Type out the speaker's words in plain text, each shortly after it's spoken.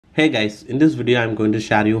Hey guys, in this video I'm going to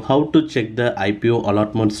share you how to check the IPO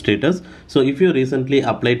allotment status. So if you recently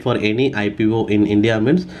applied for any IPO in India,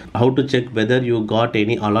 means how to check whether you got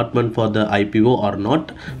any allotment for the IPO or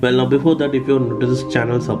not. Well, now before that, if you're new to this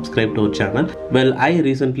channel, subscribe to our channel. Well, I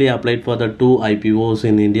recently applied for the two IPOs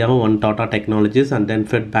in India, one Tata Technologies and then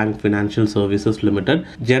Fed Bank Financial Services Limited.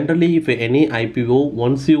 Generally, if any IPO,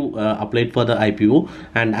 once you applied for the IPO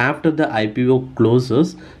and after the IPO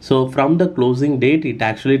closes, so from the closing date, it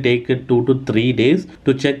actually take 2 to 3 days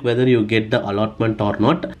to check whether you get the allotment or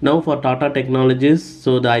not. Now for Tata Technologies,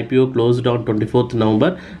 so the IPO closed on 24th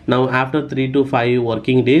November. Now after 3 to 5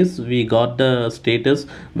 working days, we got the status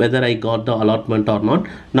whether I got the allotment or not.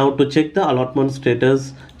 Now to check the allotment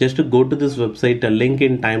status, just to go to this website,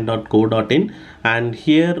 linkintime.co.in, and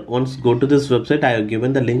here once go to this website, I have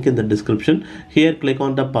given the link in the description. Here click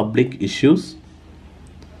on the public issues.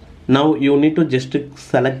 Now you need to just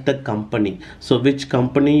select the company, so which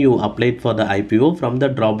company you applied for the IPO. From the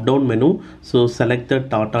drop down menu, so select the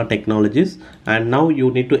Tata Technologies, and now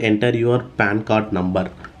you need to enter your PAN card number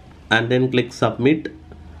and then click submit.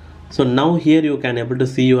 So now here you can able to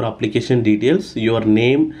see your application details, your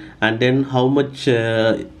name, and then how much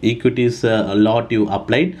equities lot you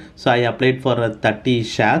applied. So I applied for 30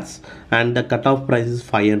 shares and the cutoff price is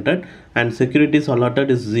 500 and securities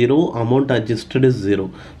allotted is 0, amount adjusted is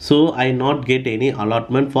 0. So I not get any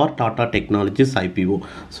allotment for Tata Technologies IPO.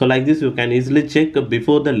 So like this you can easily check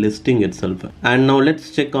before the listing itself. And now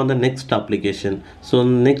let's check on the next application. So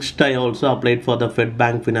next I also applied for the Fed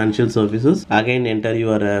Bank Financial Services. Again enter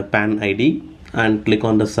your PAN ID and click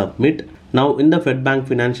on the submit. Now in the Fed Bank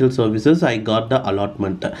Financial Services, I got the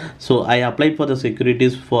allotment. So I applied for the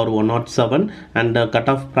securities for 107 and the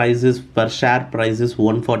cutoff price is per share price is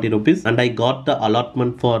 140 rupees, and I got the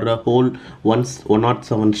allotment for a whole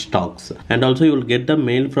 107 stocks. And also you will get the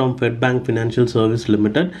mail from Fed Bank Financial Service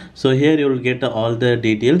Limited. So here you will get all the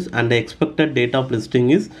details, and the expected date of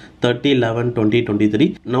listing is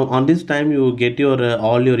 30/11/2023. Now on this time you get your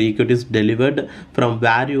all your equities delivered from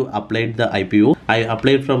where you applied the IPO. I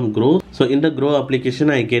applied from Grow. So in the Grow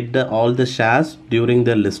application, I get all the shares during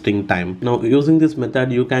the listing time. Now using this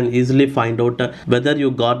method, you can easily find out whether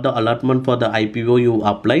you got the allotment for the IPO you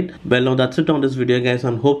applied. Well, now that's it on this video guys,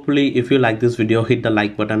 and hopefully if you like this video, hit the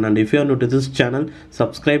like button, and if you are new to this channel,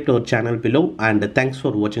 subscribe to our channel below, and thanks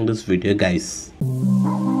for watching this video guys.